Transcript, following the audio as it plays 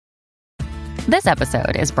This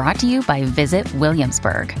episode is brought to you by Visit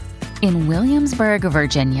Williamsburg. In Williamsburg,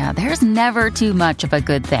 Virginia, there's never too much of a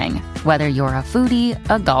good thing. Whether you're a foodie,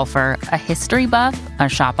 a golfer, a history buff, a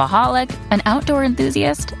shopaholic, an outdoor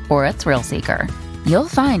enthusiast, or a thrill seeker, you'll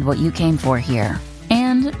find what you came for here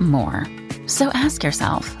and more. So ask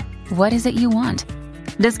yourself, what is it you want?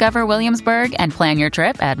 Discover Williamsburg and plan your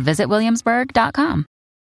trip at visitwilliamsburg.com.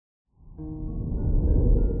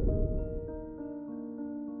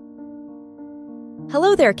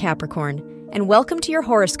 Hello there, Capricorn, and welcome to your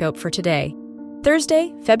horoscope for today,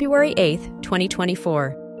 Thursday, February 8th,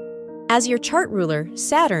 2024. As your chart ruler,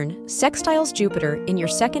 Saturn, sextiles Jupiter in your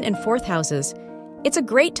 2nd and 4th houses, it's a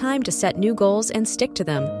great time to set new goals and stick to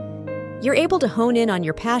them. You're able to hone in on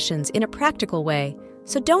your passions in a practical way,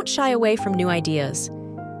 so don't shy away from new ideas.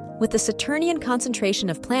 With the Saturnian concentration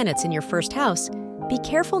of planets in your 1st house, be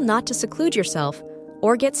careful not to seclude yourself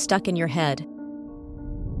or get stuck in your head.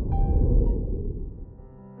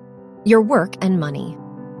 Your work and money.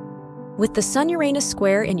 With the Sun-Uranus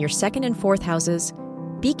square in your 2nd and 4th houses,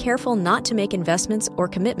 be careful not to make investments or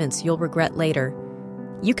commitments you'll regret later.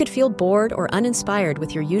 You could feel bored or uninspired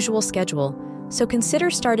with your usual schedule, so consider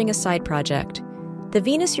starting a side project. The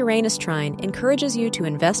Venus-Uranus trine encourages you to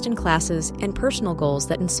invest in classes and personal goals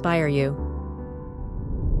that inspire you.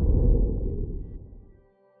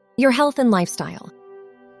 Your health and lifestyle.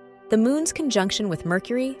 The Moon's conjunction with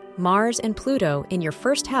Mercury, Mars, and Pluto in your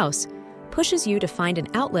 1st house pushes you to find an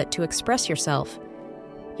outlet to express yourself.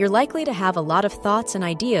 You're likely to have a lot of thoughts and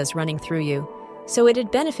ideas running through you, so it'd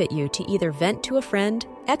benefit you to either vent to a friend,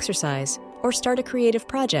 exercise, or start a creative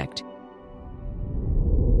project.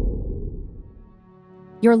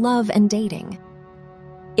 Your love and dating.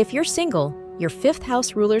 If you're single, your 5th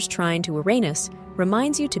house ruler's trine to Uranus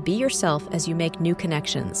reminds you to be yourself as you make new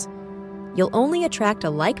connections. You'll only attract a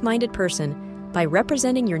like-minded person by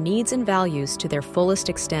representing your needs and values to their fullest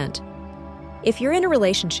extent. If you're in a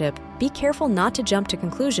relationship, be careful not to jump to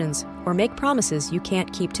conclusions or make promises you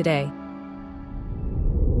can't keep today.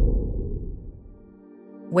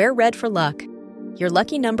 Wear red for luck. Your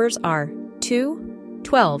lucky numbers are 2,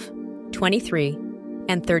 12, 23,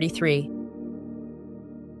 and 33.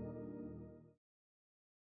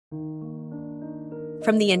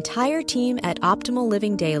 From the entire team at Optimal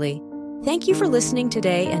Living Daily, thank you for listening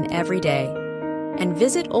today and every day. And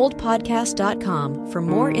visit oldpodcast.com for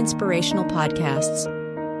more inspirational podcasts.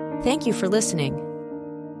 Thank you for listening.